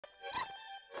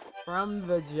from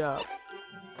the jump.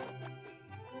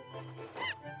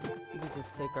 We can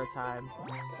just take our time.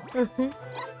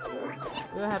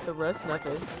 We don't have to rush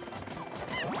nothing.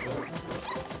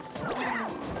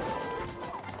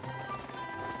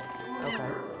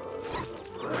 Okay.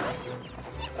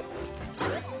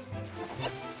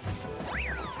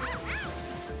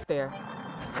 There.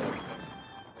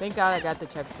 Thank God I got the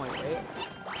checkpoint, right?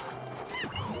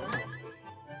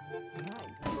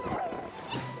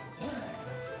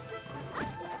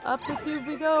 Up the tube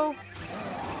we go.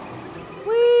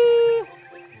 Whee!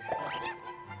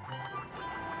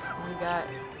 We got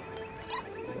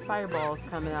the fireballs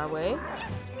coming our way.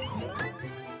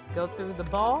 Go through the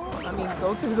ball. I mean,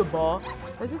 go through the ball.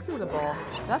 Let's just see the ball.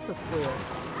 That's a square.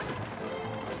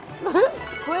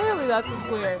 Clearly, that's a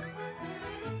square.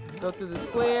 Go through the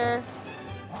square.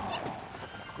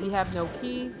 We have no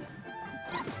key.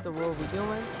 So what are we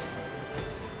doing?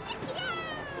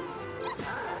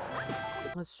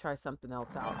 Let's try something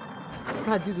else out. Let's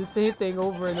not do the same thing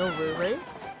over and over, right?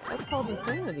 That's called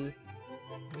insanity.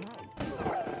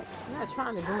 I'm not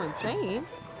trying to go insane.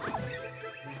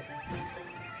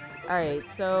 Alright,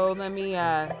 so let me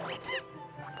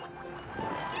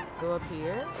go up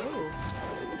here. Oh.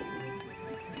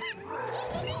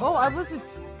 Oh, I wasn't...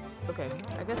 Okay,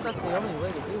 I guess that's the only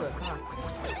way to do it, huh?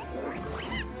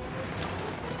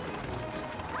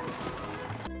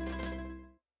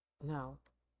 No.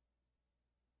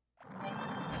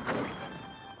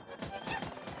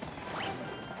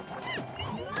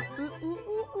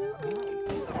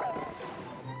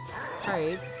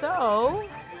 Alright, so...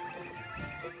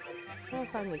 I'm trying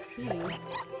to find the key.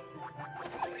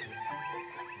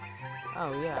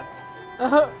 Oh, yeah.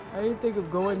 I didn't think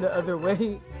of going the other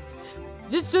way.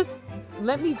 Just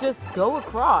let me just go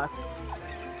across.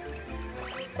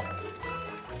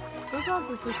 Sometimes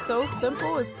it's just so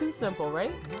simple, it's too simple,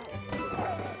 right?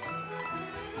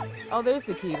 Oh, there's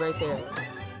the key right there.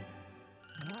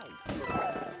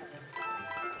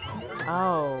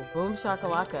 Oh, boom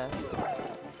shakalaka.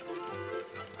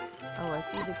 Oh, I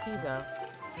see the key though.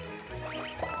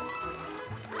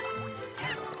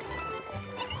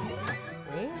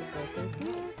 Wait, go through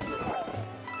here.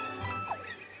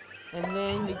 And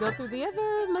then we go through the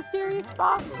other mysterious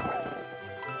box.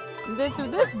 And then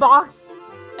through this box.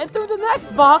 And through the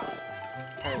next box.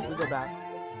 Alright, we go back.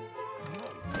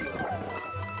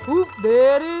 Whoop,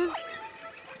 there it is.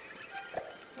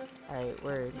 Alright,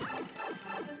 word.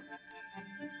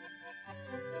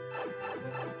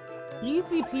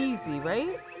 Easy peasy,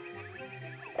 right?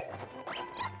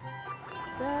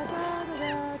 Da, da,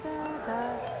 da, da, da.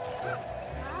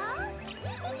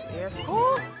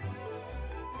 Careful.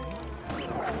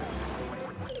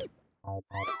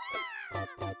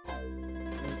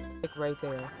 Stick right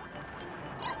there.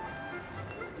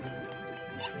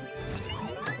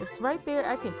 It's right there.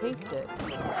 I can taste it.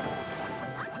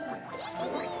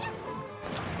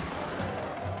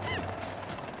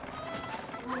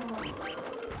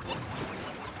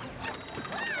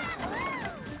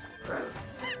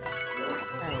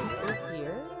 Alright, we're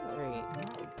here. Great.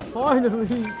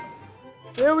 Finally!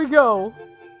 There we go!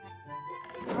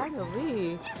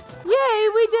 Finally! Yay!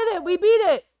 We did it! We beat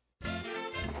it!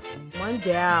 One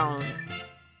down.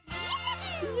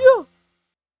 Yeah!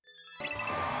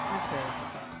 Okay.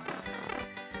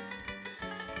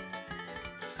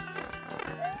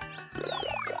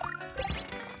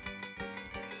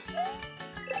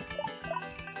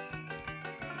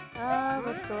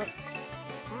 Let's go up.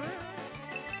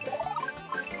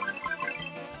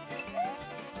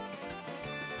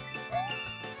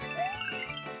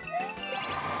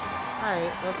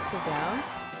 Alright, let's go down.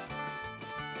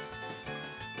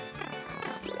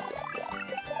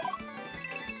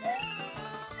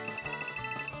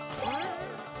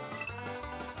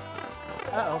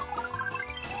 Uh-oh.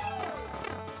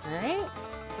 Alright.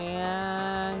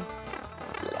 And...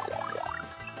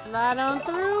 slide on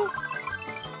through.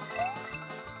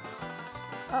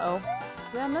 Uh-oh.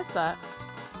 Yeah, I missed that.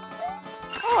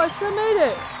 Oh, I still made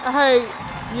it! Alright.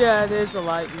 Yeah, it is a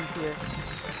lot easier.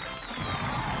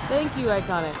 Thank you,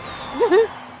 Iconic.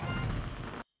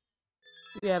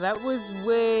 Yeah, that was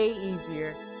way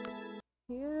easier.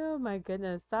 Oh my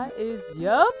goodness, that is...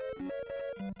 Yup!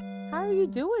 How are you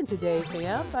doing today,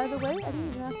 fam? By the way, I didn't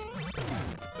even ask.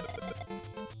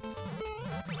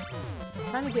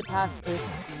 I'm trying to get past this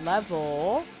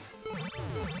level.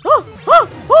 Oh! Oh!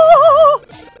 Oh!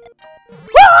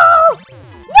 Oh!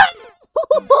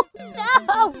 No!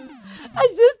 No! I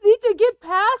just need to get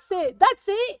past it. That's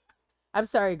it. I'm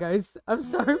sorry, guys. I'm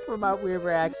sorry for my weird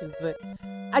reactions, but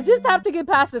I just have to get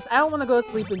past this. I don't want to go to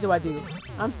sleep until I do.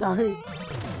 I'm sorry.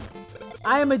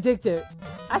 I am addicted.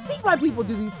 I see why people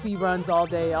do these speed runs all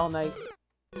day, all night.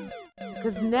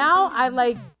 Because now I,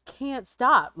 like, can't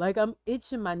stop. Like, I'm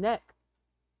itching my neck.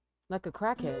 Like a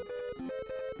crackhead.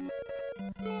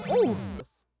 Ooh.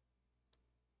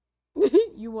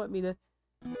 You want me to...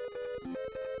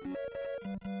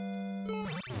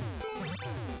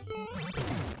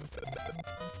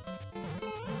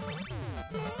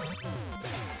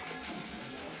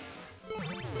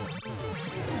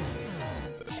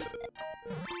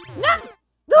 No!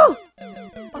 No!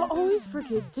 I always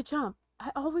forget to jump.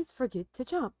 I always forget to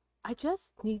jump. I just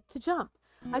need to jump.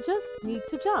 I just need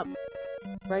to jump.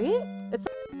 Right? It's...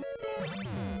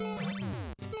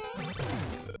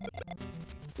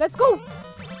 Let's go!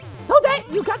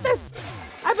 Toadatte, you got this!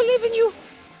 I believe in you!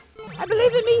 I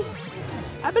believe in me!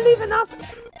 I believe in us!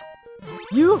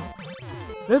 You!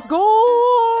 Let's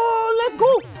go! Let's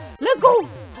go! Let's go!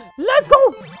 Let's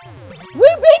go! We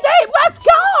beat it! Let's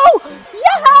go!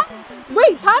 Yes!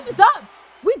 Wait, time is up!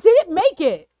 We didn't make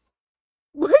it!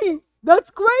 Wait,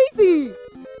 that's crazy!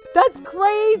 That's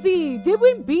crazy! Did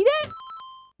we beat it?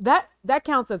 That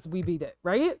counts as we beat it,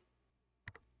 right?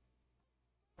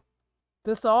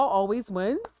 This all always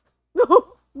wins?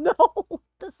 No, no,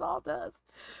 this all does.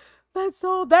 That's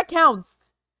all, that counts.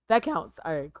 That counts.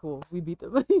 All right, cool. We beat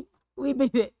them. We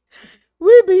beat it.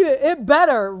 We beat it. It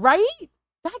better, right?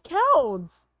 That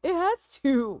counts. It has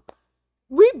to.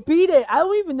 We beat it. I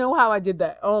don't even know how I did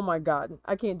that. Oh my God.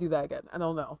 I can't do that again. I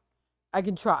don't know. I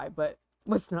can try, but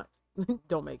let's not.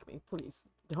 Don't make me, please.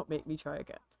 Don't make me try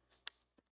again.